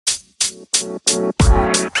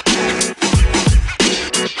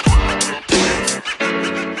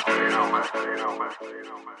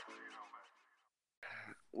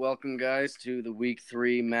Welcome, guys, to the Week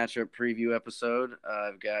 3 matchup preview episode.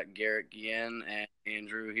 I've got Garrett Guillen and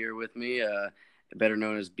Andrew here with me, better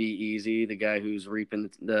known as Be Easy, the guy who's reaping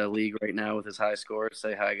the league right now with his high scores.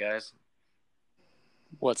 Say hi, guys.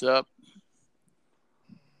 What's up?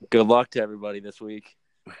 Good luck to everybody this week.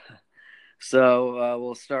 So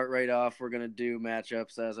we'll start right off. We're going to do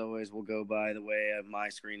matchups. As always, we'll go by the way my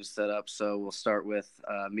screen is set up. So we'll start with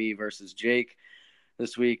me versus Jake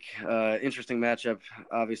this week. Interesting matchup,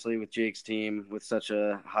 obviously, with Jake's team with such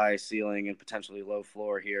a high ceiling and potentially low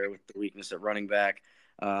floor here with the weakness at running back.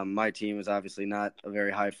 My team is obviously not a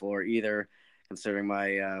very high floor either, considering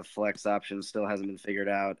my flex option still hasn't been figured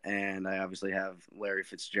out. And I obviously have Larry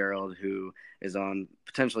Fitzgerald, who is on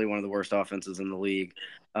potentially one of the worst offenses in the league.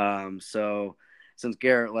 So since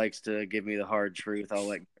Garrett likes to give me the hard truth, I'll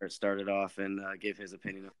let Garrett start it off and give his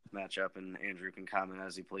opinion of the matchup, and Andrew can comment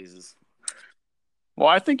as he pleases. Well,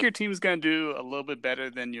 I think your team's going to do a little bit better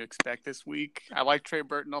than you expect this week. I like Trey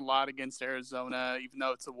Burton a lot against Arizona, even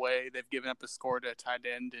though it's away. They've given up a score to a tight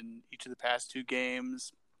end in each of the past 2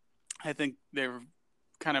 games. I think they've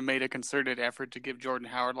kind of made a concerted effort to give Jordan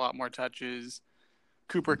Howard a lot more touches.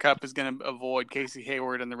 Cooper Kupp is going to avoid Casey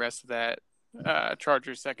Hayward and the rest of that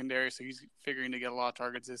Chargers secondary, so he's figuring to get a lot of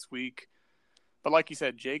targets this week. But like you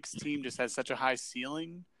said, Jake's team just has such a high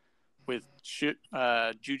ceiling with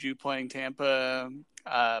Juju playing Tampa,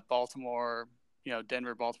 Baltimore,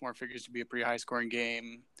 Denver, Baltimore figures to be a pretty high-scoring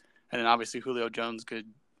game. And then obviously Julio Jones could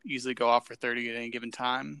easily go off for 30 at any given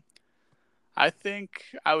time. I think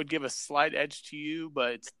I would give a slight edge to you,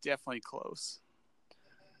 but it's definitely close.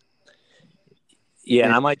 Yeah,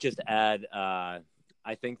 and I might just add,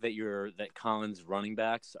 I think that Collins' running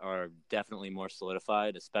backs are definitely more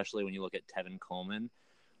solidified, especially when you look at Tevin Coleman.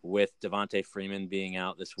 With Devontae Freeman being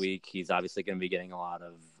out this week, he's obviously going to be getting a lot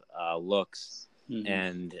of looks. Mm-hmm.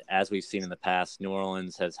 And as we've seen in the past, New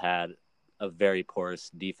Orleans has had a very porous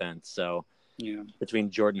defense. So between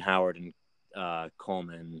Jordan Howard and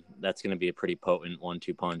Coleman, that's going to be a pretty potent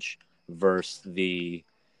 1-2 punch versus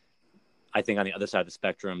I think on the other side of the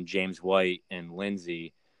spectrum, James White and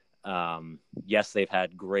Lindsey. Yes, they've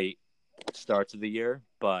had great starts of the year,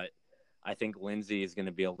 but I think Lindsey is going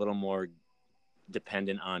to be a little more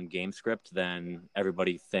dependent on game script than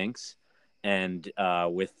everybody thinks. And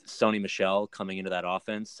with Sony Michel coming into that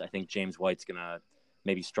offense, I think James White's going to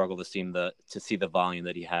maybe struggle to see the volume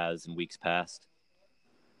that he has in weeks past.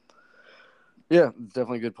 Yeah,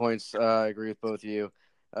 definitely good points. I agree with both of you.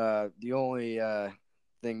 The only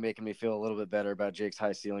thing making me feel a little bit better about Jake's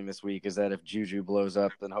high ceiling this week is that if Juju blows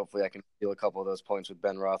up, then hopefully I can steal a couple of those points with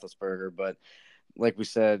Ben Roethlisberger. But like we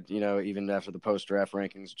said, even after the post-draft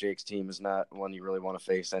rankings, Jake's team is not one you really want to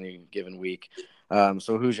face any given week.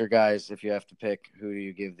 So who's your guys? If you have to pick, who do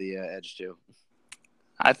you give the edge to?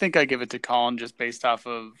 I think I give it to Colin just based off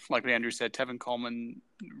of, like Andrew said, Tevin Coleman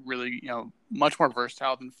really, much more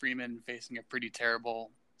versatile than Freeman, facing a pretty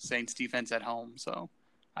terrible Saints defense at home. So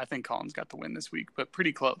I think Colin's got the win this week, but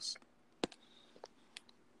pretty close.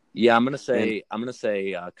 Yeah, I'm gonna say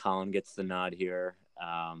Colin gets the nod here.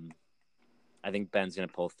 I think Ben's going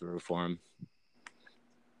to pull through for him.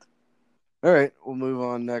 All right, we'll move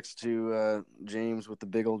on next to James with the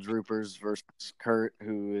Big Old Droopers versus Kurt,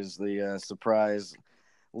 who is the surprise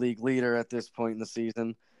league leader at this point in the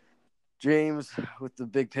season. James, with the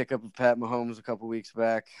big pickup of Pat Mahomes a couple weeks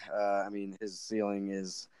back, his ceiling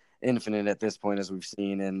is infinite at this point, as we've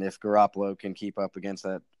seen. And if Garoppolo can keep up against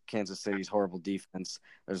that Kansas City's horrible defense,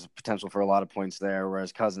 there's potential for a lot of points there,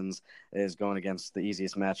 whereas Cousins is going against the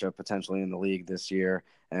easiest matchup potentially in the league this year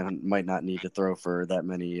and might not need to throw for that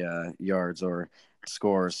many yards or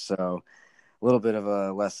scores. So a little bit of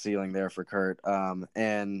a less ceiling there for Kurt.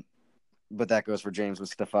 But that goes for James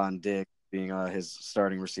with Stephon Diggs being his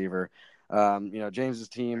starting receiver. James's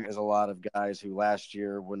team is a lot of guys who last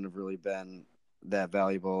year wouldn't have really been that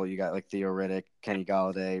valuable. You got like Theo Riddick, Kenny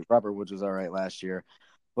Galladay, Robert Woods was all right last year.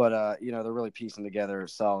 But, they're really piecing together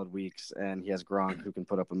solid weeks, and he has Gronk who can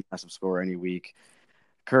put up a massive score any week.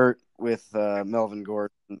 Kurt with Melvin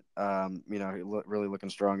Gordon, really looking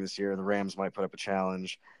strong this year. The Rams might put up a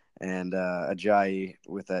challenge. And Ajayi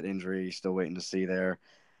with that injury, still waiting to see there.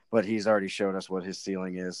 But he's already showed us what his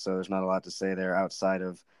ceiling is, so there's not a lot to say there outside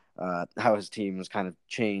of how his team has kind of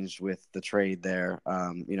changed with the trade there.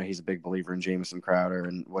 He's a big believer in Jamison Crowder,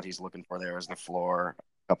 and what he's looking for there is the floor,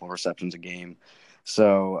 a couple of receptions a game.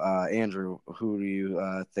 So, Andrew, who do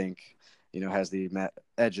you think, has the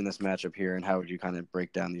edge in this matchup here, and how would you kind of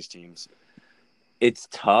break down these teams? It's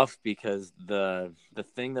tough because the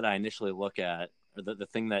thing that I initially look at, or the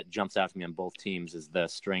thing that jumps out to me on both teams, is the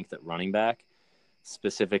strength at running back.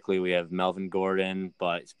 Specifically, we have Melvin Gordon,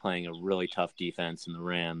 but he's playing a really tough defense in the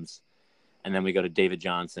Rams. And then we go to David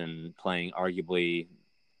Johnson playing arguably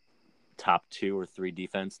top 2 or 3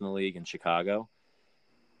 defense in the league in Chicago.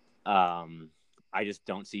 I just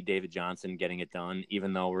don't see David Johnson getting it done,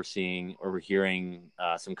 even though we're hearing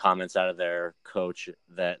some comments out of their coach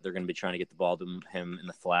that they're going to be trying to get the ball to him in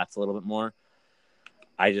the flats a little bit more.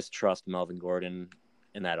 I just trust Melvin Gordon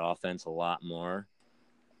in that offense a lot more.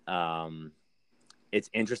 It's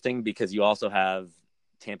interesting because you also have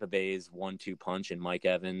Tampa Bay's 1-2 punch in Mike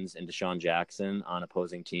Evans and Deshaun Jackson on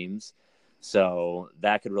opposing teams. So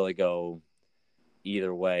that could really go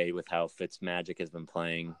either way with how Fitzmagic has been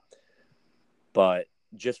playing. But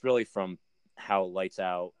just really from how lights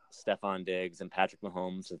out Stephon Diggs and Patrick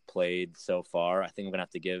Mahomes have played so far, I think I'm going to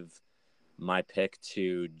have to give my pick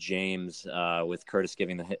to James with Curtis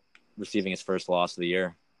receiving his first loss of the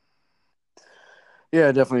year. Yeah,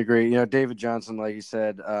 I definitely agree. David Johnson, like you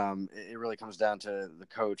said, it really comes down to the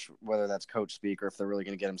coach, whether that's coach speak or if they're really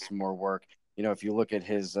going to get him some more work. If you look at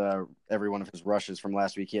his every one of his rushes from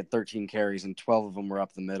last week, he had 13 carries and 12 of them were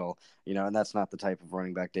up the middle, and that's not the type of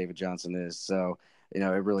running back David Johnson is. So, it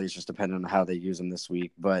really is just dependent on how they use him this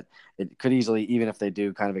week. But it could easily, even if they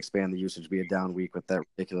do kind of expand the usage, be a down week with that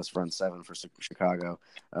ridiculous front seven for Chicago.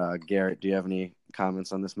 Garrett, do you have any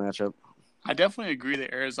comments on this matchup? I definitely agree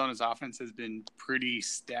that Arizona's offense has been pretty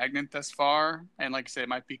stagnant thus far. And like I said, it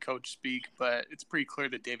might be coach speak, but it's pretty clear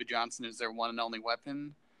that David Johnson is their one and only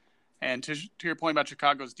weapon. And to your point about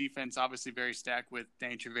Chicago's defense, obviously very stacked with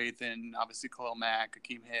Danny Trevathan, obviously Khalil Mack,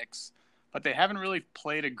 Akeem Hicks. But they haven't really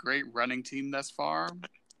played a great running team thus far.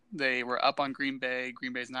 They were up on Green Bay.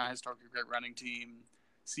 Green Bay's not historically a great running team.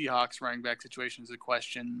 Seahawks running back situation is a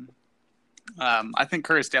question. I think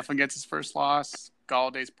Curtis definitely gets his first loss.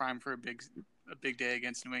 Galladay's prime for a big day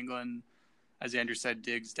against New England. As Andrew said,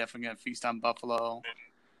 Diggs definitely going to feast on Buffalo.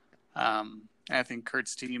 And I think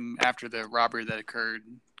Kurt's team, after the robbery that occurred,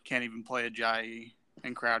 can't even play Ajayi,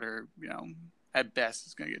 and Crowder, at best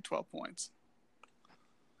is going to get 12 points.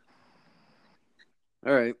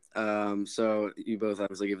 All right. So you both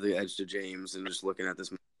obviously give the edge to James, and just looking at this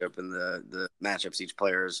matchup and the matchups each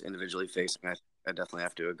player is individually facing, I definitely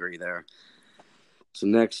have to agree there. So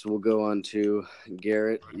next we'll go on to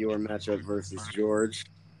Garrett, your matchup versus George.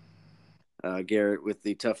 Garrett with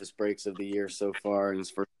the toughest breaks of the year so far in his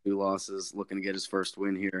first 2 losses, looking to get his first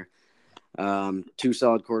win here. 2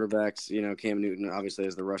 solid quarterbacks. Cam Newton obviously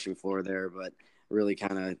has the rushing floor there, but really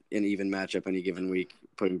kind of an even matchup any given week,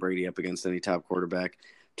 putting Brady up against any top quarterback.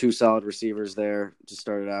 2 solid receivers there to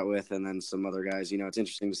start it out with, and then some other guys. It's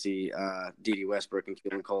interesting to see Dede Westbrook and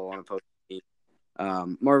Keelan Cole on opposing teams.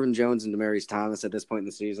 Marvin Jones and Demaryius Thomas at this point in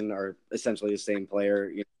the season are essentially the same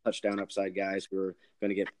player, touchdown upside guys who are going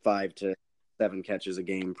to get 5 to 7 catches a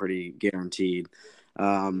game, pretty guaranteed.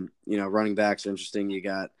 Running backs are interesting. You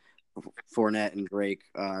got Fournette and Drake.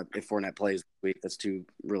 If Fournette plays this week, that's 2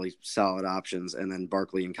 really solid options. And then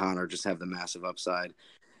Barkley and Connor just have the massive upside.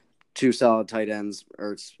 2 solid tight ends,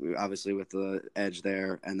 Ertz obviously with the edge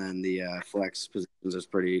there. And then the flex positions is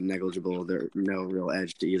pretty negligible. There's no real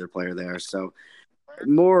edge to either player there. So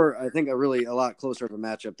I think a lot closer of a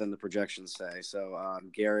matchup than the projections say. So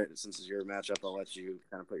Garrett, since it's your matchup, I'll let you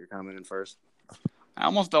kind of put your comment in first. I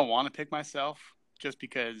almost don't want to pick myself, just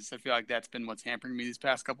because I feel like that's been what's hampering me these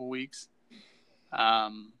past couple weeks.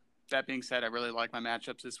 That being said, I really like my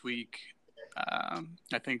matchups this week.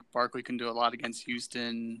 I think Barkley can do a lot against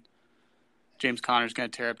Houston. James Conner's going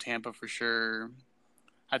to tear up Tampa for sure.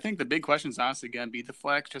 I think the big question is honestly going to be the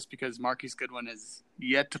flex, just because Marquise Goodwin is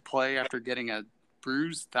yet to play after getting a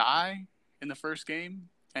bruised thigh in the first game,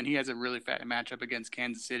 and he has a really fat matchup against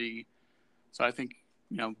Kansas City. So I think,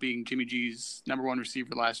 being Jimmy G's number 1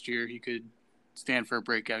 receiver last year, he could stand for a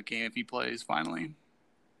breakout game if he plays finally.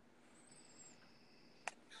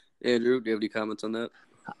 Andrew, do you have any comments on that?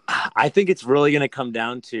 I think it's really going to come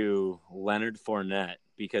down to Leonard Fournette,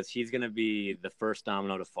 because he's going to be the first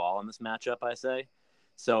domino to fall in this matchup, I say.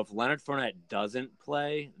 So if Leonard Fournette doesn't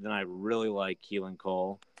play, then I really like Keelan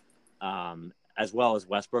Cole, as well as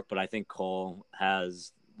Westbrook, but I think Cole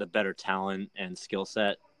has the better talent and skill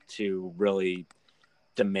set to really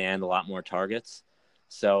demand a lot more targets.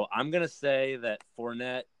 So I'm going to say that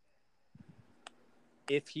Fournette,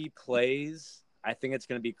 if he plays, I think it's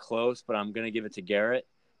going to be close, but I'm going to give it to Garrett.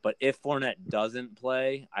 But if Fournette doesn't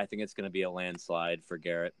play, I think it's going to be a landslide for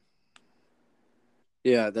Garrett.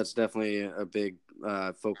 Yeah, that's definitely a big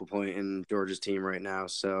focal point in Georgia's team right now.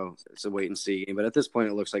 So it's a wait and see game. But at this point,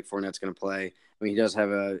 it looks like Fournette's going to play. I mean, he does have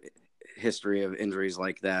history of injuries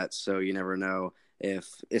like that. So you never know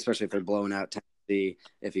especially if they're blowing out Tennessee,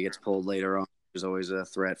 if he gets pulled later on, there's always a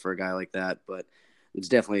threat for a guy like that. But it's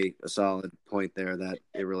definitely a solid point there that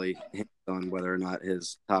it really hints on whether or not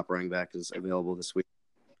his top running back is available this week.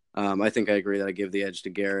 I think I agree that I give the edge to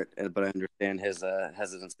Garrett, but I understand his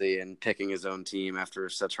hesitancy in picking his own team after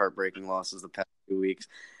such heartbreaking losses the past 2 weeks.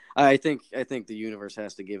 I think the universe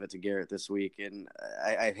has to give it to Garrett this week, and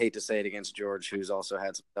I hate to say it against George, who's also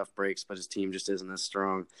had some tough breaks, but his team just isn't as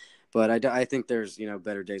strong. But I think there's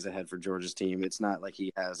better days ahead for George's team. It's not like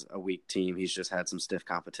he has a weak team; he's just had some stiff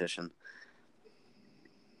competition.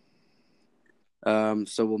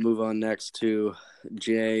 So we'll move on next to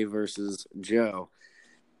Jay versus Joe.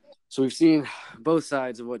 So we've seen both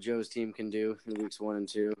sides of what Joe's team can do in weeks 1 and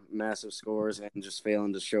 2, massive scores and just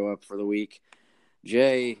failing to show up for the week.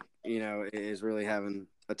 Jay, is really having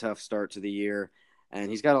a tough start to the year, and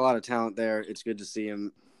he's got a lot of talent there. It's good to see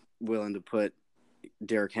him willing to put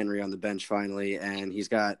Derrick Henry on the bench finally, and he's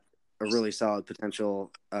got a really solid potential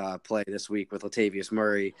play this week with Latavius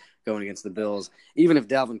Murray going against the Bills. Even if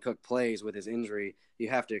Dalvin Cook plays with his injury, you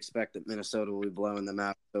have to expect that Minnesota will be blowing them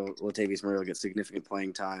out, so Latavius Murray will get significant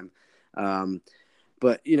playing time.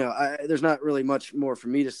 But, there's not really much more for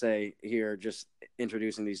me to say here, just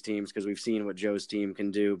introducing these teams, because we've seen what Joe's team can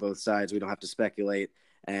do, both sides. We don't have to speculate.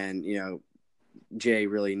 And, Jay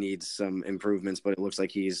really needs some improvements, but it looks like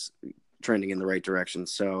he's trending in the right direction.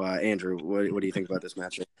 So, Andrew, what do you think about this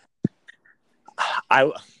matchup?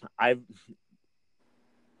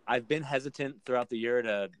 I've been hesitant throughout the year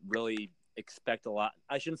to really expect a lot.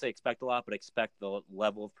 I shouldn't say expect a lot, but expect the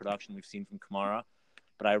level of production we've seen from Kamara.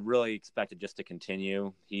 But I really expect it just to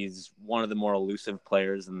continue. He's one of the more elusive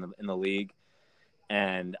players in the league.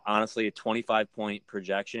 And honestly, a 25-point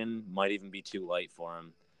projection might even be too light for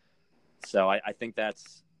him. So I think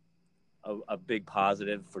that's a big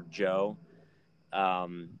positive for Joe.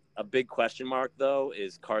 A big question mark, though,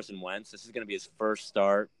 is Carson Wentz. This is going to be his first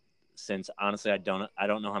start since, honestly, I don't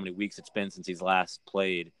know how many weeks it's been since he's last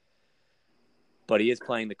played. But he is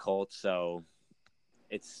playing the Colts, so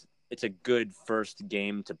it's a good first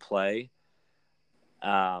game to play.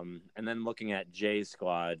 And then looking at Jay's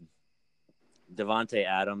squad, Davante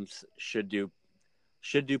Adams should do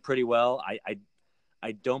pretty well.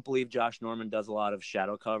 I don't believe Josh Norman does a lot of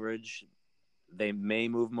shadow coverage. They may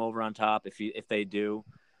move him over on top. If they do,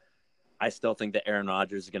 I still think that Aaron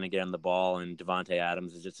Rodgers is going to get him the ball, and Davante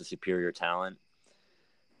Adams is just a superior talent.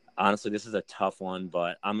 Honestly, this is a tough one,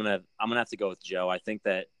 but I'm gonna have to go with Joe. I think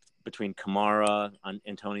that between Kamara,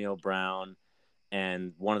 Antonio Brown,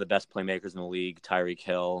 and one of the best playmakers in the league, Tyreek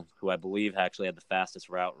Hill, who I believe actually had the fastest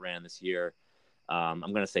route ran this year, I'm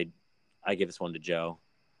going to say I give this one to Joe.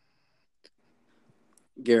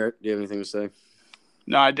 Garrett, do you have anything to say?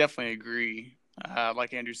 No, I definitely agree.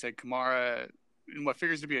 Like Andrew said, Kamara, in what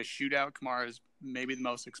figures to be a shootout, Kamara is maybe the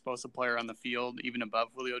most explosive player on the field, even above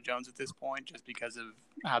Julio Jones at this point, just because of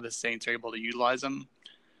how the Saints are able to utilize him.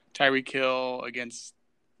 Tyreek Hill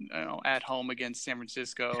at home against San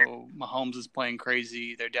Francisco, Mahomes is playing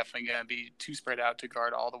crazy. They're definitely going to be too spread out to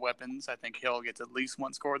guard all the weapons. I think Hill gets at least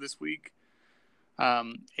one score this week.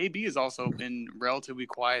 AB has also been relatively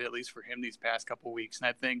quiet, at least for him, these past couple of weeks. And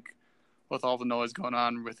I think with all the noise going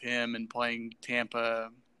on with him and playing Tampa,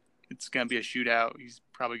 it's going to be a shootout. He's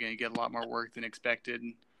probably going to get a lot more work than expected.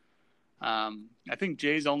 I think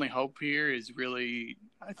Jay's only hope here is really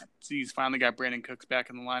he's finally got Brandon Cooks back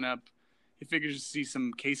in the lineup. He figures to see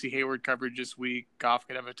some Casey Hayward coverage this week. Goff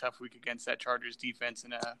could have a tough week against that Chargers defense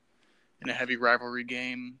in a heavy rivalry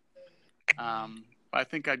game. I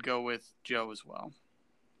think I'd go with Joe as well.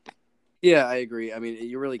 Yeah, I agree. I mean,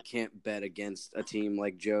 you really can't bet against a team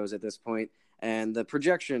like Joe's at this point. And the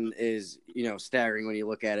projection is, staggering when you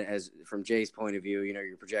look at it as from Jay's point of view.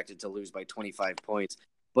 You're projected to lose by 25 points.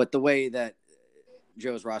 But the way that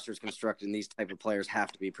Joe's roster is constructed, and these type of players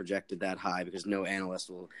have to be projected that high because no analyst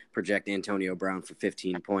will project Antonio Brown for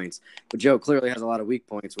 15 points. But Joe clearly has a lot of weak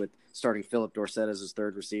points with starting Philip Dorsett as his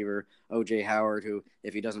third receiver, O.J. Howard, who,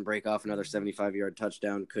 if he doesn't break off another 75-yard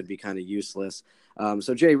touchdown, could be kind of useless.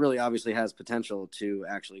 So Jay really obviously has potential to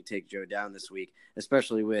actually take Joe down this week,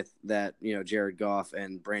 especially with that, Jared Goff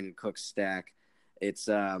and Brandon Cooks stack. It's,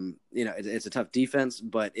 it's a tough defense,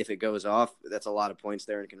 but if it goes off, that's a lot of points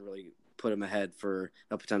there and can really put him ahead for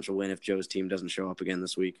a potential win if Joe's team doesn't show up again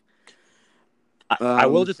this week. I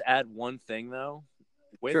will just add one thing, though.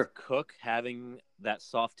 With Sure. Cook having that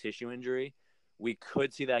soft tissue injury, we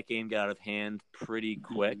could see that game get out of hand pretty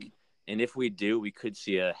quick. And if we do, we could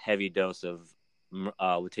see a heavy dose of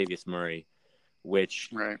Latavius Murray,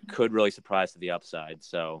 which could really surprise to the upside.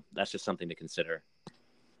 So that's just something to consider.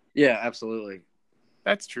 Yeah, absolutely.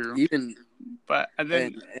 That's true. Even but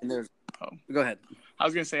then and there's go ahead. I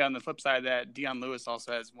was going to say on the flip side of that, Dion Lewis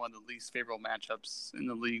also has one of the least favorable matchups in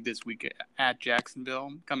the league this week at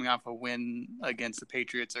Jacksonville. Coming off a win against the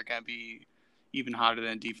Patriots, are going to be even hotter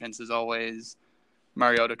than defense as always.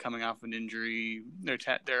 Mariota coming off an injury.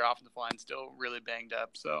 Their offensive line still really banged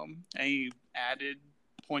up. So any added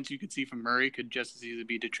points you could see from Murray could just as easily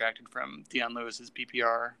be detracted from Dion Lewis's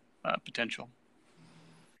PPR potential.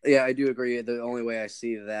 Yeah, I do agree. The only way I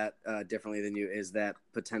see that differently than you is that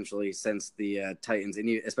potentially, since the Titans, and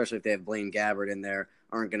especially if they have Blaine Gabbert in there,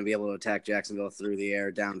 aren't going to be able to attack Jacksonville through the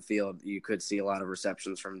air downfield, you could see a lot of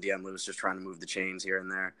receptions from Dion Lewis just trying to move the chains here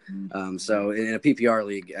and there. So in a PPR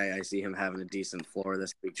league, I see him having a decent floor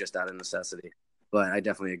this week just out of necessity. But I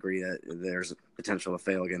definitely agree that there's potential to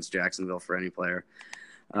fail against Jacksonville for any player.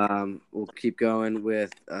 We'll keep going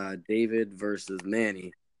with David versus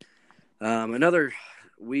Manny. Another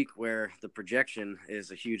week where the projection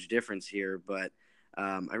is a huge difference here, but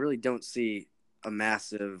I really don't see a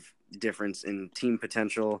massive difference in team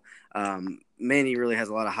potential. Manny really has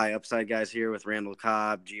a lot of high upside guys here with Randall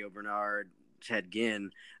Cobb, Gio Bernard, Ted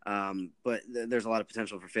Ginn, but there's a lot of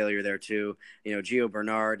potential for failure there too. You know, Gio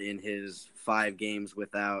Bernard in his 5 games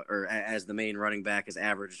without, or as the main running back, has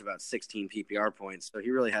averaged about 16 PPR points, so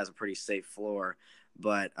he really has a pretty safe floor.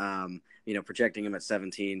 But, you know, projecting him at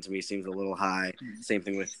 17 to me seems a little high. Same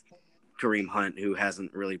thing with Kareem Hunt, who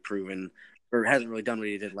hasn't really proven or hasn't really done what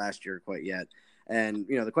he did last year quite yet. And,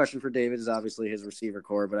 you know, the question for David is obviously his receiver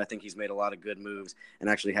core, but I think he's made a lot of good moves and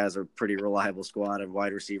actually has a pretty reliable squad of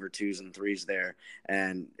wide receiver 2s and 3s there.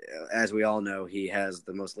 And as we all know, he has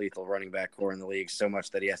the most lethal running back core in the league, so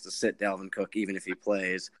much that he has to sit Dalvin Cook even if he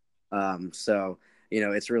plays. So, you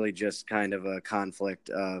know, it's really just kind of a conflict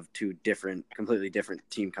of 2 completely different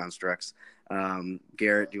team constructs.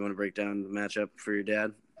 Garrett, do you want to break down the matchup for your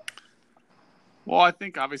dad? Well, I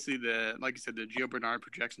think obviously like you said, the Gio Bernard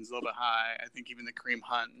projection is a little bit high. I think even the Kareem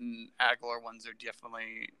Hunt and Aguilar ones are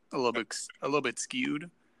definitely a little bit skewed.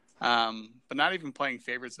 But not even playing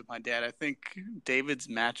favorites with my dad. I think David's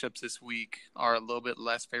matchups this week are a little bit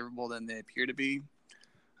less favorable than they appear to be.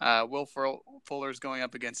 Will Fuller's going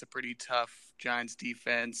up against a pretty tough Giants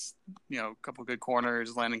defense. You know, a couple good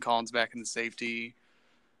corners. Landon Collins back in the safety.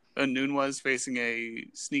 Nunez facing a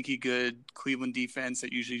sneaky good Cleveland defense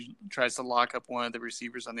that usually tries to lock up one of the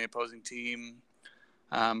receivers on the opposing team.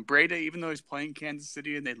 Breda, even though he's playing Kansas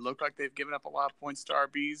City and they look like they've given up a lot of points to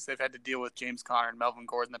RBs, they've had to deal with James Conner and Melvin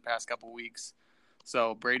Gordon the past couple of weeks.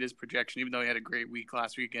 So Breda's projection, even though he had a great week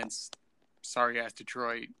last week against sorry-ass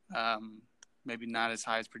Detroit, maybe not as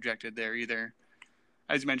high as projected there either.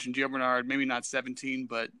 As you mentioned, Gio Bernard, maybe not 17,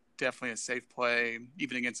 but definitely a safe play,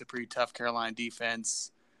 even against a pretty tough Carolina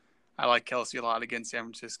defense. I like Kelsey a lot against San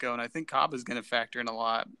Francisco, and I think Cobb is going to factor in a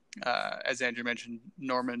lot. As Andrew mentioned,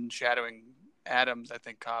 Norman shadowing Adams, I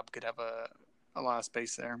think Cobb could have a lot of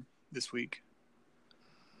space there this week.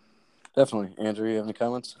 Definitely. Andrew, you have any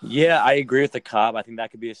comments? Yeah, I agree with the Cobb. I think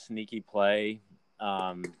that could be a sneaky play.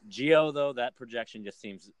 Gio, though, that projection just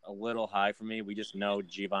seems a little high for me. We just know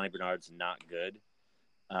Giovanni Bernard's not good.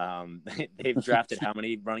 They've drafted how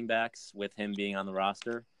many running backs with him being on the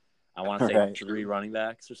roster? I want to say 3 running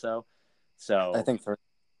backs or so. So I think 3.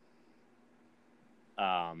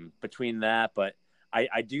 Between that, but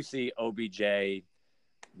I do see OBJ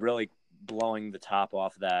really blowing the top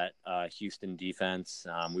off that Houston defense.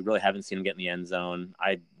 We really haven't seen him get in the end zone.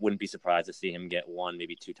 I wouldn't be surprised to see him get 1,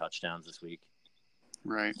 maybe 2 touchdowns this week.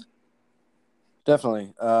 Right.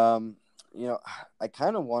 Definitely. You know, I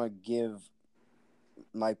kind of want to give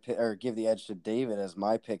the edge to David as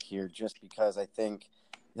my pick here, just because I think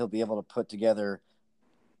he'll be able to put together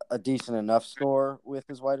a decent enough score with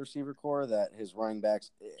his wide receiver core that his running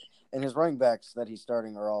backs that he's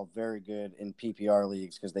starting are all very good in PPR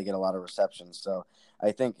leagues because they get a lot of receptions. So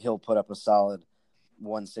I think he'll put up a solid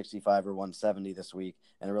 165 or 170 this week,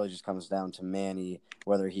 and it really just comes down to Manny,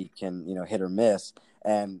 whether he can, you know, hit or miss.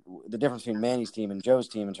 And the difference between Manny's team and Joe's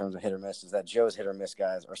team in terms of hit or miss is that Joe's hit or miss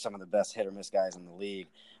guys are some of the best hit or miss guys in the league,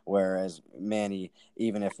 whereas Manny,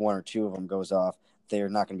 even if 1 or 2 of them goes off, they're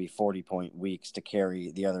not going to be 40-point weeks to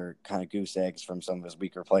carry the other kind of goose eggs from some of his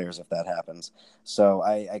weaker players if that happens. So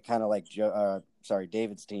I kind of like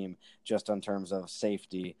David's team just in terms of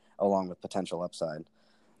safety along with potential upside.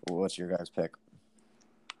 What's your guys' pick?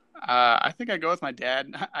 I think I go with my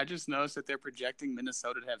dad. I just noticed that they're projecting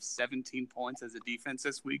Minnesota to have 17 points as a defense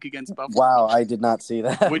this week against Buffalo. Wow, I did not see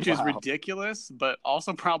that. Which is ridiculous, but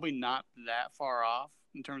also probably not that far off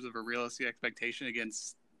in terms of a realistic expectation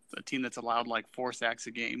against a team that's allowed like 4 sacks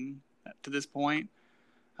a game to this point.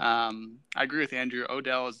 I agree with Andrew.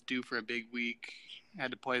 Odell is due for a big week.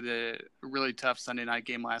 Had to play the really tough Sunday night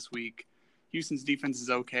game last week. Houston's defense is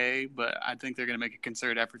okay, but I think they're going to make a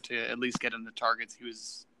concerted effort to at least get him the targets he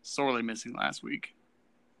was sorely missing last week.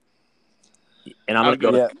 And I'm going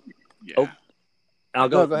to go. Yeah. Oh, I'll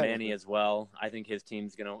go with ahead. Manny as well. I think his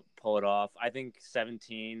team's going to pull it off. I think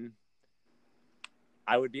 17.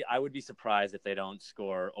 I would be surprised if they don't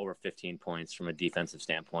score over 15 points from a defensive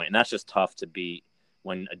standpoint, and that's just tough to beat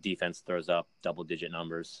when a defense throws up double-digit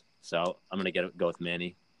numbers. So I'm going to go with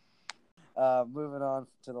Manny. Moving on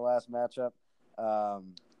to the last matchup,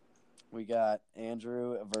 we got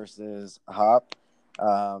Andrew versus Hop.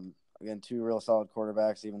 Again, two real solid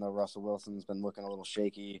quarterbacks, even though Russell Wilson's been looking a little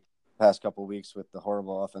shaky the past couple of weeks with the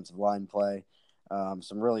horrible offensive line play. A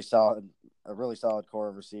really solid core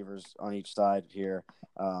of receivers on each side here.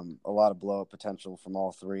 A lot of blow-up potential from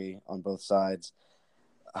all three on both sides.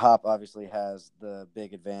 Hop obviously has the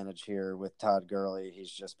big advantage here with Todd Gurley. He's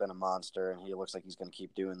just been a monster, and he looks like he's going to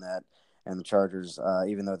keep doing that. And the Chargers,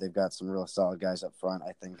 even though they've got some real solid guys up front,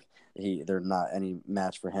 I think they're not any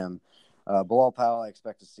match for him. Bilal Powell, I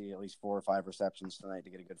expect to see at least 4 or 5 receptions tonight to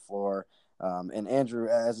get a good floor. And Andrew,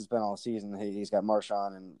 as it's been all season, he's got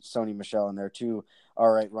Marshawn and Sony Michel in there, two all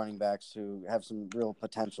right running backs who have some real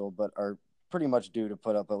potential, but are pretty much due to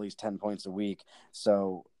put up at least 10 points a week.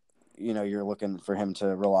 So, you're looking for him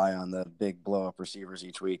to rely on the big blow-up receivers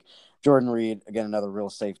each week. Jordan Reed, again, another real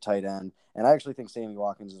safe tight end. And I actually think Sammy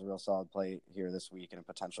Watkins is a real solid play here this week in a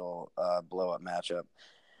potential blow-up matchup.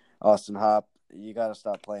 Austin Hop, you got to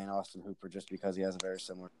stop playing Austin Hooper just because he has a very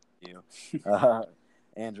similar to you.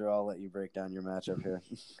 Andrew, I'll let you break down your matchup here.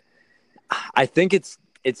 I think it's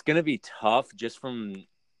going to be tough just from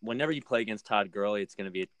whenever you play against Todd Gurley, it's going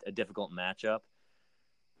to be a difficult matchup.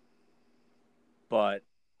 But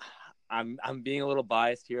I'm being a little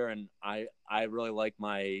biased here, and I really like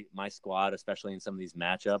my squad, especially in some of these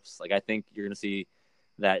matchups. Like, I think you're going to see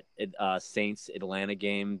that Saints-Atlanta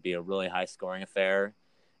game be a really high-scoring affair.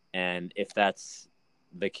 And if that's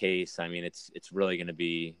the case, I mean, it's really going to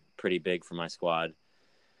be pretty big for my squad.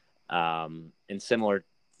 And similar,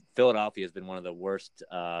 Philadelphia has been one of the worst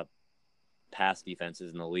pass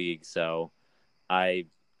defenses in the league. So I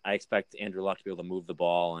expect Andrew Luck to be able to move the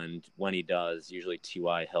ball, and when he does, usually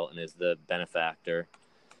T.Y. Hilton is the benefactor.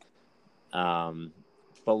 But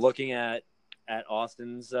looking at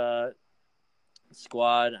Austin's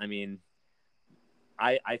squad, I mean,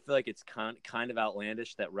 I feel like it's kind of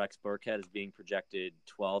outlandish that Rex Burkhead is being projected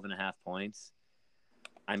 12.5 points.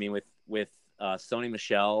 I mean, with Sony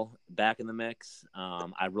Michel back in the mix,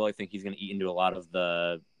 I really think he's going to eat into a lot of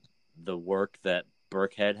the work that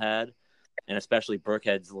Burkhead had. And especially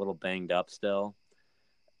Burkhead's a little banged up still.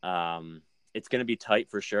 It's going to be tight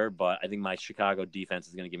for sure, but I think my Chicago defense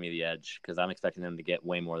is going to give me the edge because I'm expecting them to get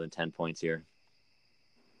way more than 10 points here.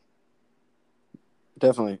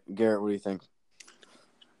 Definitely. Garrett, what do you think?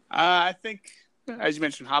 I think, as you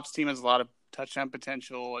mentioned, Hop's team has a lot of touchdown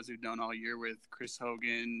potential, as we've known all year with Chris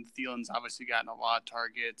Hogan. Thielen's obviously gotten a lot of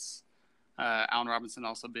targets. Allen Robinson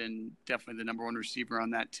also been definitely the number one receiver on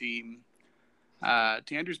that team.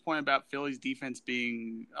 To Andrew's point about Philly's defense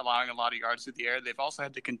allowing a lot of yards through the air, they've also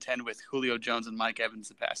had to contend with Julio Jones and Mike Evans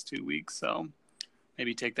the past 2 weeks. So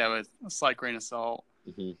maybe take that with a slight grain of salt.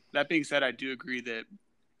 Mm-hmm. That being said, I do agree that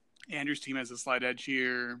Andrew's team has a slight edge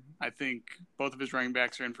here. I think both of his running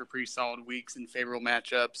backs are in for pretty solid weeks in favorable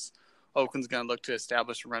matchups. Oakland's going to look to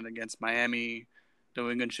establish a run against Miami. New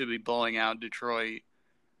England should be blowing out Detroit.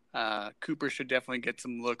 Cooper should definitely get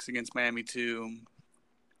some looks against Miami too.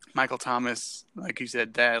 Michael Thomas, like you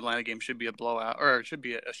said, that Atlanta game should be a blowout, or it should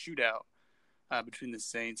be a shootout between the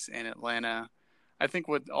Saints and Atlanta. I think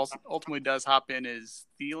what also ultimately does hop in is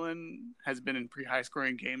Thielen has been in pretty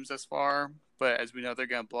high-scoring games thus far, but as we know, they're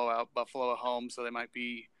going to blow out Buffalo at home, so they might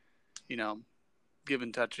be,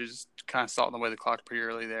 given touches, kind of salting away the clock pretty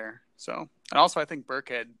early there. So, and also I think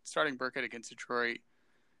starting Burkhead against Detroit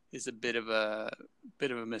is a bit of a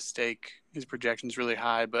mistake. His projection's really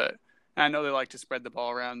high, but I know they like to spread the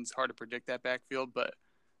ball around. It's hard to predict that backfield, but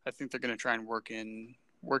I think they're going to try and work in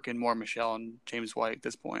more Michel and James White at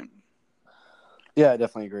this point. Yeah, I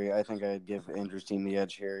definitely agree. I think I'd give Andrew's team the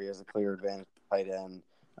edge here. He has a clear advantage tight end.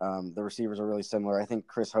 The receivers are really similar. I think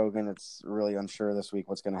Chris Hogan, it's really unsure this week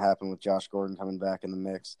what's going to happen with Josh Gordon coming back in the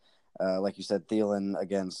mix. Like you said, Thielen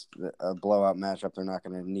against a blowout matchup, they're not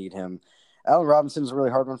going to need him. Allen Robinson is a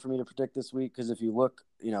really hard one for me to predict this week because if you look,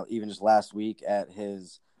 even just last week at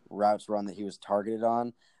his routes run that he was targeted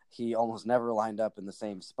on, he almost never lined up in the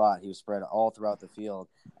same spot. He was spread all throughout the field.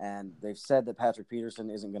 And they've said that Patrick Peterson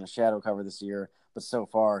isn't going to shadow cover this year, but so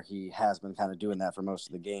far he has been kind of doing that for most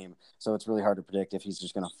of the game. So it's really hard to predict if he's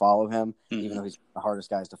just going to follow him, even though he's the hardest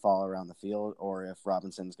guys to follow around the field, or if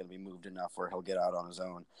Robinson's going to be moved enough where he'll get out on his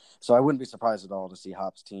own. So I wouldn't be surprised at all to see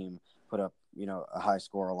Hop's team put up, a high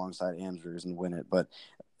score alongside Andrews and win it. But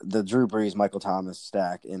the Drew Brees, Michael Thomas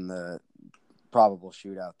stack in the probable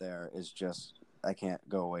shootout there is just – I can't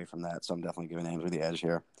go away from that, so I'm definitely giving Andrew the edge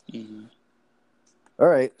here. Mm-hmm. All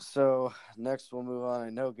right, so next we'll move on. I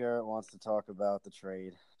know Garrett wants to talk about the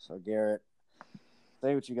trade. So, Garrett,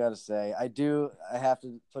 say what you got to say. I have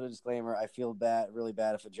to put a disclaimer. I feel really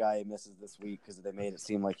bad if Ajayi misses this week because they made it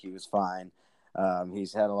seem like he was fine.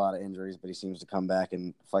 He's had a lot of injuries, but he seems to come back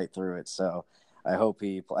and fight through it. So I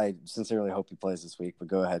sincerely hope he plays this week, but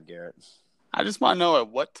go ahead, Garrett. I just want to know at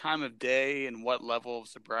what time of day and what level of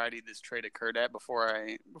sobriety this trade occurred at before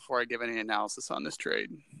I give any analysis on this trade.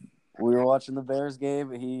 We were watching the Bears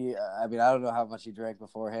game. I don't know how much he drank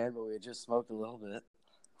beforehand, but we had just smoked a little bit.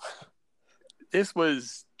 This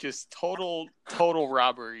was just total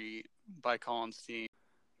robbery by Colin's team.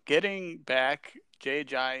 Getting back Jay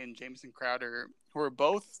Ajayi and Jamison Crowder, who are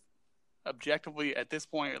both objectively, at this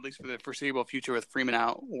point, at least for the foreseeable future with Freeman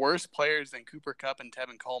out, worse players than Cooper Kupp and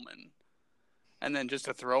Tevin Coleman. And then just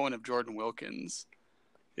a throw-in of Jordan Wilkins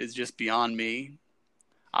is just beyond me.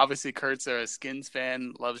 Obviously, Kurt's a Skins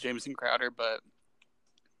fan, loves Jamison Crowder, but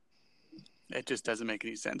it just doesn't make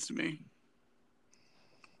any sense to me.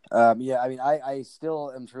 I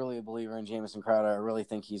still am truly a believer in Jamison Crowder. I really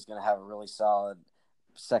think he's going to have a really solid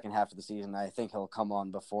second half of the season. I think he'll come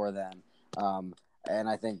on before then. And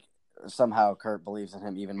I think somehow Kurt believes in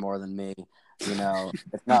him even more than me. It's not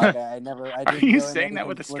like I didn't. Are you saying that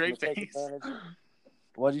with a straight face?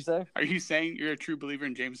 What'd you say? Are you saying you're a true believer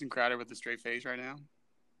in Jamison Crowder with a straight face right now?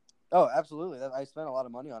 Oh, absolutely. I spent a lot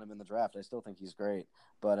of money on him in the draft. I still think he's great.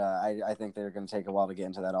 But I think they're going to take a while to get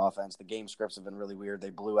into that offense. The game scripts have been really weird.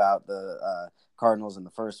 They blew out the Cardinals in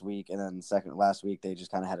the first week, and then last week they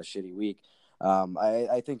just kind of had a shitty week.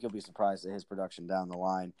 I think you'll be surprised at his production down the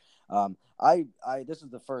line. This is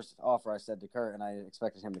the first offer I said to Kurt, and I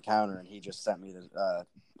expected him to counter, and he just sent me the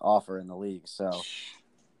offer in the league. So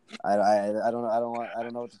I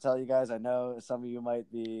don't know what to tell you guys. I know some of you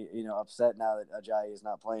might be upset now that Ajayi is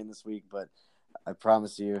not playing this week, but I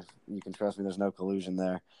promise you can trust me. There's no collusion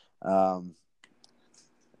there.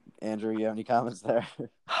 Andrew, you have any comments there?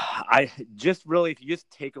 I just really, if you just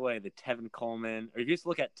take away the Tevin Coleman, or if you just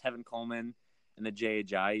look at Tevin Coleman and the Jay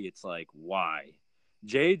Ajayi, it's like, why?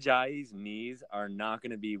 Jay Ajayi's knees are not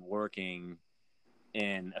going to be working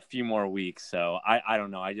in a few more weeks. So I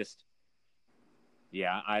don't know.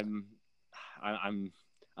 I'm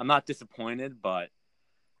not disappointed, but.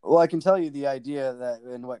 Well, I can tell you the idea that,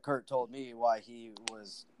 and what Kurt told me, why he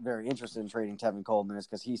was very interested in trading Tevin Coleman is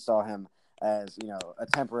because he saw him as, a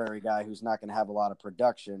temporary guy who's not going to have a lot of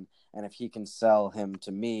production. And if he can sell him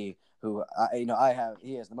to me, who he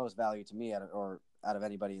has the most value to me out of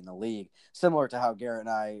anybody in the league, similar to how Garrett and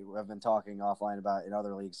I have been talking offline about in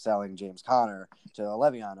other leagues selling James Conner to a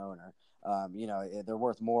Le'Veon owner. They're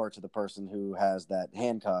worth more to the person who has that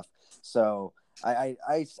handcuff. So I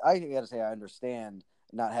got to say, I understand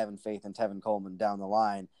not having faith in Tevin Coleman down the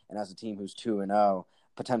line, and as a team who's 2-0,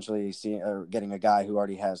 potentially getting a guy who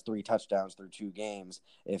already has 3 touchdowns through 2 games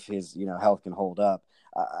if his health can hold up.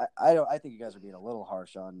 I think you guys are being a little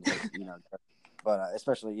harsh on his, but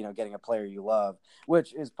especially getting a player you love,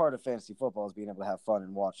 which is part of fantasy football, is being able to have fun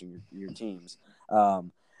and watching your teams. I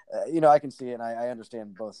can see it, and I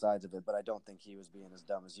understand both sides of it, but I don't think he was being as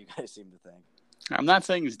dumb as you guys seem to think. I'm not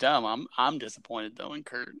saying he's dumb. I'm disappointed though in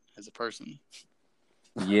Kurt as a person.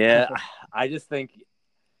 Yeah, I just think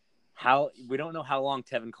we don't know how long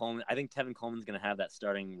Tevin Coleman. I think Tevin Coleman's going to have that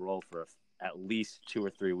starting role for at least 2 or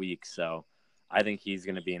 3 weeks. So I think he's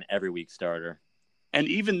going to be an every week starter. And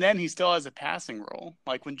even then, he still has a passing role.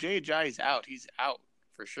 Like when Jay Ajayi's out, he's out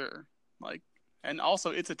for sure. And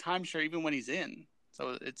also it's a timeshare even when he's in.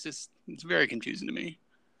 So it's very confusing to me.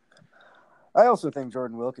 I also think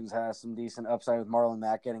Jordan Wilkins has some decent upside with Marlon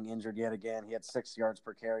Mack getting injured yet again. He had 6 yards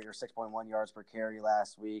per carry or 6.1 yards per carry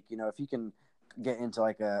last week. If he can get into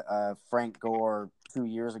like a Frank Gore 2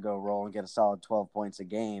 years ago role and get a solid 12 points a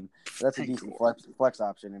game, that's a decent flex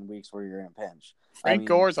option in weeks where you're in a pinch. Frank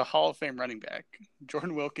Gore is a Hall of Fame running back.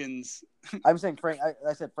 Jordan Wilkins. I'm saying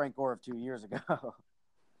I said Frank Gore of 2 years ago.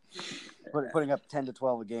 Putting up 10 to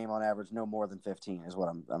 12 a game on average, no more than 15 is what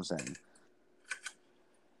I'm saying.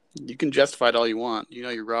 You can justify it all you want.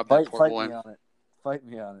 You robbed that poor boy. Fight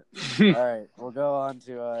me on it. All right, we'll go on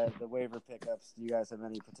to the waiver pickups. Do you guys have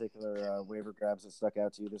any particular waiver grabs that stuck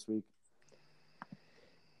out to you this week?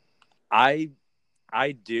 I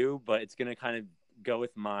do, but it's going to kind of go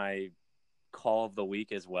with my call of the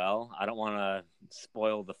week as well. I don't want to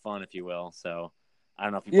spoil the fun, if you will. So I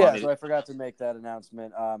don't know if you want me to... I forgot to make that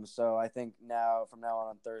announcement. So I think from now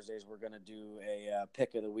on Thursdays, we're going to do a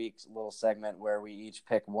pick of the week little segment where we each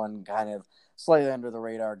pick one kind of slightly under the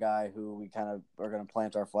radar guy who we kind of are going to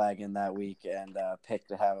plant our flag in that week and pick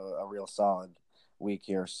to have a real solid week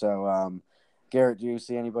here. So, Garrett, do you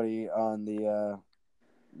see anybody on the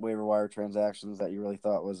waiver wire transactions that you really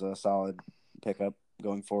thought was a solid pickup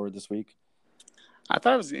going forward this week? I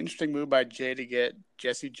thought it was an interesting move by Jay to get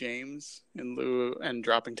Jesse James in lieu and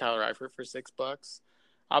dropping Tyler Eifert for $6.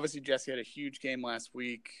 Obviously, Jesse had a huge game last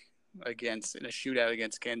week in a shootout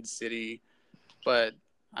against Kansas City, but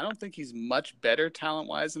I don't think he's much better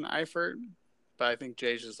talent-wise than Eifert. But I think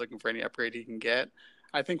Jay's just looking for any upgrade he can get.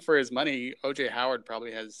 I think for his money, O.J. Howard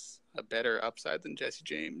probably has a better upside than Jesse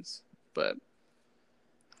James, but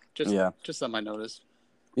just something I noticed.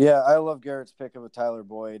 Yeah, I love Garrett's pick of a Tyler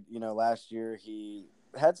Boyd. Last year he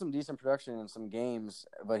had some decent production in some games,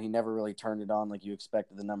 but he never really turned it on like you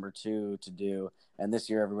expected the number 2 to do. And this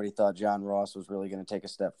year everybody thought John Ross was really going to take a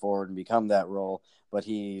step forward and become that role, but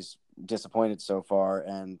he's disappointed so far,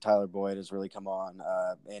 and Tyler Boyd has really come on.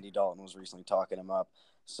 Andy Dalton was recently talking him up.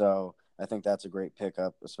 So I think that's a great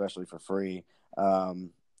pickup, especially for free.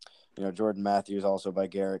 Jordan Matthews, also by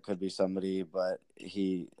Garrett, could be somebody, but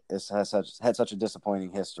he had such a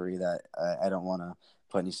disappointing history that I don't want to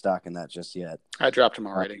put any stock in that just yet. I dropped him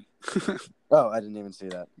already. I didn't even see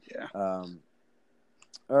that. Yeah. All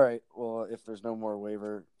right. Well, if there's no more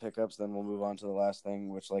waiver pickups, then we'll move on to the last thing,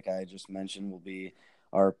 which, like I just mentioned, will be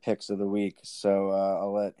our picks of the week. So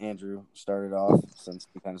I'll let Andrew start it off since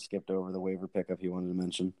we kind of skipped over the waiver pickup he wanted to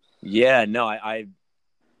mention. Yeah, no,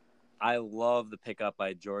 I love the pickup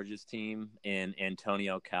by Georgia's team in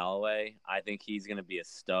Antonio Callaway. I think he's going to be a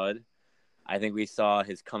stud. I think we saw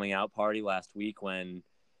his coming out party last week when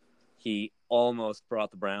he almost brought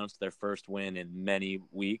the Browns to their first win in many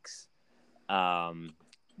weeks.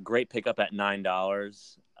 Great pickup at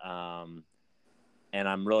 $9. And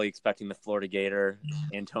I'm really expecting the Florida Gator,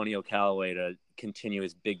 Antonio Callaway, to continue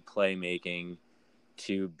his big playmaking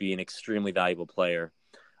to be an extremely valuable player.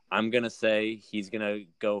 I'm going to say he's going to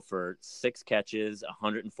go for 6 catches,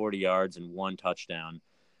 140 yards, and 1 touchdown.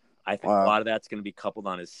 I think a lot of that's going to be coupled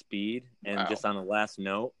on his speed. And just on the last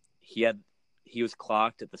note, he was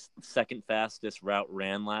clocked at the second fastest route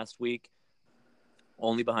ran last week,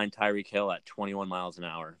 only behind Tyreek Hill at 21 miles an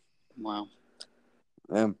hour. Wow.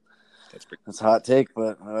 That's a hot take,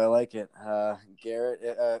 but I like it. Garrett,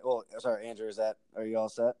 Andrew, are you all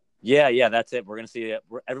set? Yeah, that's it. We're going to see it.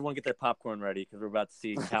 Everyone get their popcorn ready because we're about to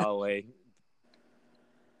see Callaway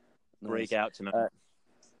break out tonight.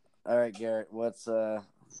 All right, Garrett, let's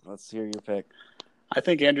hear your pick. I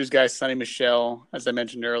think Andrew's guy, Sonny Michel, as I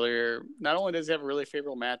mentioned earlier, not only does he have a really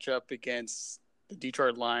favorable matchup against the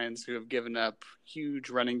Detroit Lions, who have given up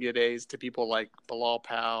huge running days to people like Bilal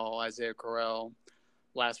Powell, Isaiah Crowell.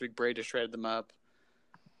 Last week, Brady shredded them up.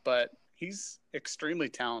 But he's extremely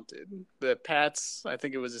talented. The Pats, I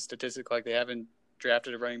think it was a statistic like they haven't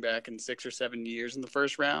drafted a running back in 6 or 7 years in the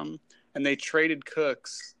first round. And they traded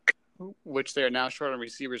Cooks, which they are now short on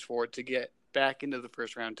receivers for, to get back into the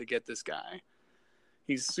first round to get this guy.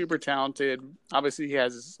 He's super talented. Obviously, he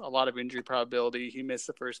has a lot of injury probability. He missed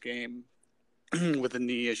the first game with a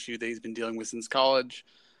knee issue that he's been dealing with since college.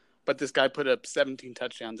 But this guy put up 17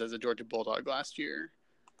 touchdowns as a Georgia Bulldog last year.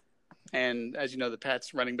 And as you know, the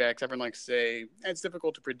Pats running backs, everyone likes to say it's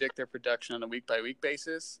difficult to predict their production on a week-by-week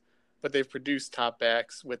basis, but they've produced top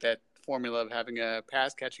backs with that formula of having a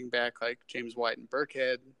pass-catching back like James White and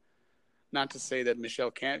Burkhead. Not to say that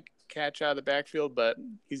Michel can't catch out of the backfield, but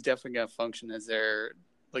he's definitely going to function as their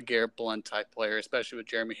LeGarrette Blount-type player, especially with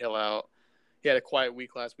Jeremy Hill out. He had a quiet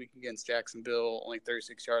week last week against Jacksonville, only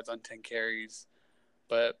 36 yards on 10 carries.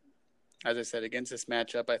 But as I said, against this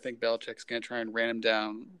matchup, I think Belichick's going to try and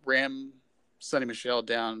ram Sonny Michel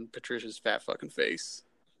down Patricia's fat fucking face.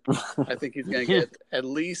 I think he's going to get at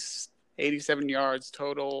least 87 yards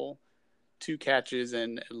total, 2 catches,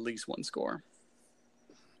 and at least 1 score.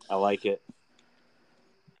 I like it.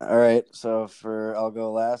 All right, so I'll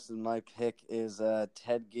go last, and my pick is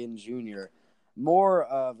Ted Ginn Jr. More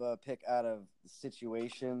of a pick out of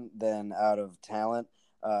situation than out of talent.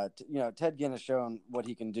 Ted Ginn has shown what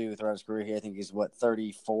he can do throughout his career. I think he's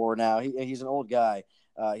 34 now. He's an old guy.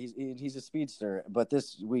 He's a speedster, but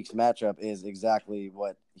this week's matchup is exactly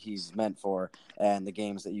what he's meant for, and the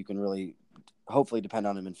games that you can really hopefully depend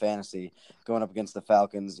on him in fantasy going up against the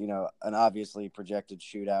Falcons. An obviously projected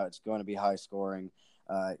shootout. It's going to be high scoring.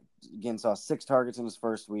 Again, saw 6 targets in his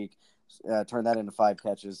first week, turned that into 5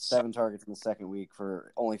 catches, 7 targets in the second week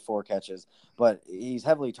for only 4 catches. But he's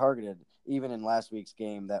heavily targeted, even in last week's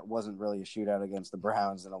game that wasn't really a shootout against the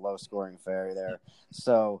Browns and a low-scoring affair there.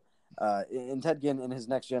 So, and Ted Ginn in his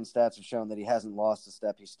next-gen stats have shown that he hasn't lost a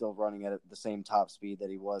step. He's still running at the same top speed that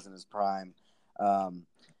he was in his prime.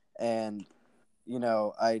 And,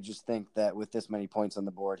 I just think that with this many points on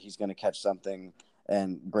the board, he's going to catch something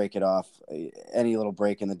and break it off. Any little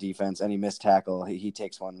break in the defense, any missed tackle, he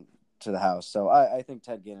takes one to the house. So I think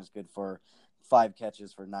Ted Ginn is good for 5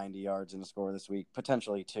 catches for 90 yards in a score this week,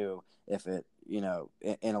 potentially 2 if it, in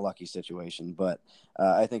a lucky situation. But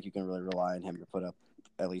I think you can really rely on him to put up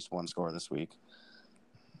at least 1 score this week.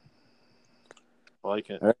 I like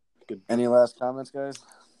it. All right. Good. Any last comments, guys?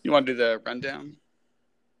 You want to do the rundown?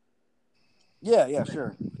 Yeah,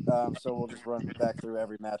 sure. So we'll just run back through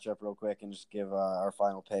every matchup real quick and just give our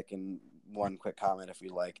final pick and one quick comment if we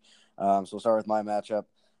like. So we'll start with my matchup.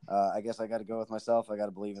 I guess I got to go with myself. I got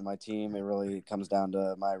to believe in my team. It really comes down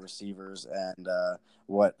to my receivers and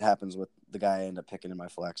what happens with the guy I end up picking in my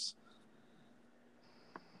flex.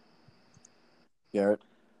 Garrett?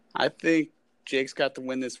 I think Jake's got the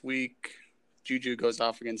win this week. Juju goes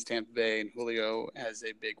off against Tampa Bay, and Julio has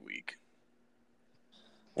a big week.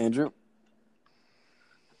 Andrew?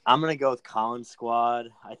 I'm going to go with Colin's squad.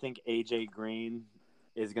 I think A.J. Green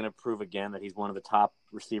is going to prove again that he's one of the top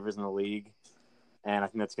receivers in the league, and I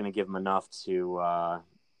think that's going to give him enough to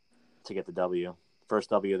get the W. First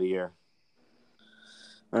W of the year.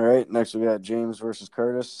 All right, next we got James versus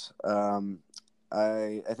Curtis.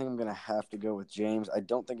 I think I'm going to have to go with James. I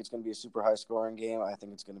don't think it's going to be a super high-scoring game. I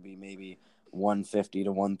think it's going to be maybe 150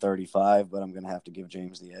 to 135, but I'm going to have to give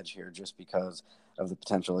James the edge here just because of the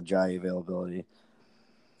potential Ajayi availability.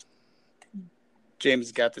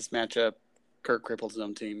 James got this matchup. Kirk crippled his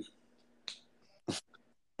own team.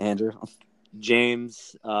 Andrew?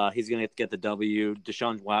 James, he's going to get the W.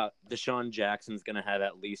 Deshaun Jackson's going to have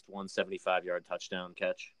at least 175-yard touchdown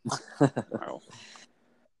catch. Wow.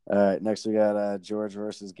 All right, next we got George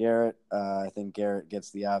versus Garrett. I think Garrett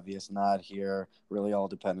gets the obvious nod here, really all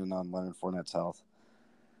dependent on Leonard Fournette's health.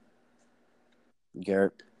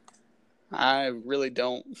 Garrett? I really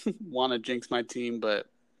don't want to jinx my team, but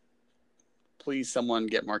please someone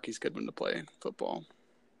get Marquise Goodwin to play football.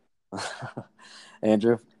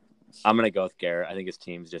 Andrew? I'm going to go with Garrett. I think his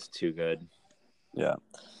team's just too good. Yeah.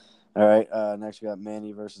 All right, next we got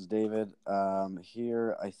Manny versus David.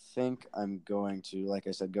 Here, I think I'm going to, like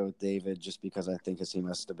I said, go with David just because I think his team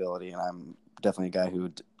has stability, and I'm definitely a guy who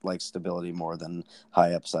likes stability more than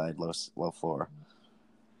high upside, low floor.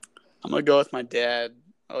 I'm going to go with my dad.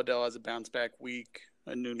 Odell has a bounce-back week.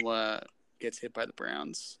 Enunwa gets hit by the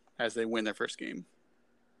Browns as they win their first game.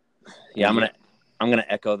 Yeah, I'm gonna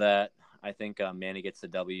echo that. I think Manny gets the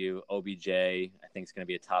W. OBJ, I think it's going to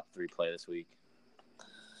be a top 3 play this week.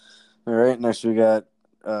 All right, next we got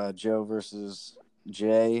Joe versus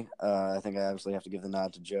Jay. I think I obviously have to give the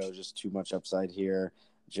nod to Joe. Just too much upside here.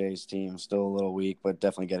 Jay's team still a little weak, but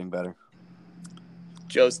definitely getting better.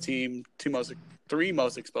 Joe's team, 3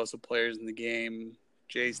 most explosive players in the game.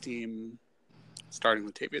 Jay's team, starting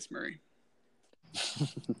with Latavius Murray.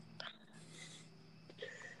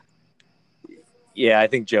 Yeah, I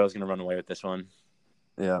think Joe's going to run away with this one.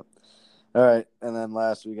 Yeah. All right, and then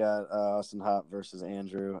last we got Austin Hop versus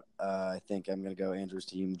Andrew. I think I'm going to go Andrew's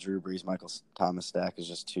team. Drew Brees, Michael Thomas stack is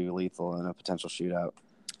just too lethal in a potential shootout.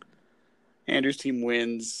 Andrew's team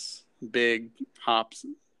wins big. Hops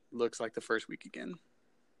looks like the first week again.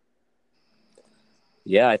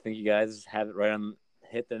 Yeah, I think you guys have it right on.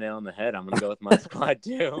 Hit the nail on the head. I'm going to go with my squad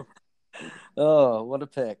too. Oh, what a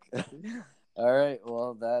pick. All right,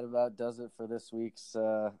 well, that about does it for this week's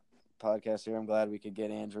podcast here. I'm glad we could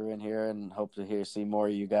get Andrew in here and hope to see more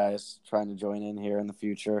of you guys trying to join in here in the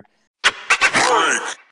future.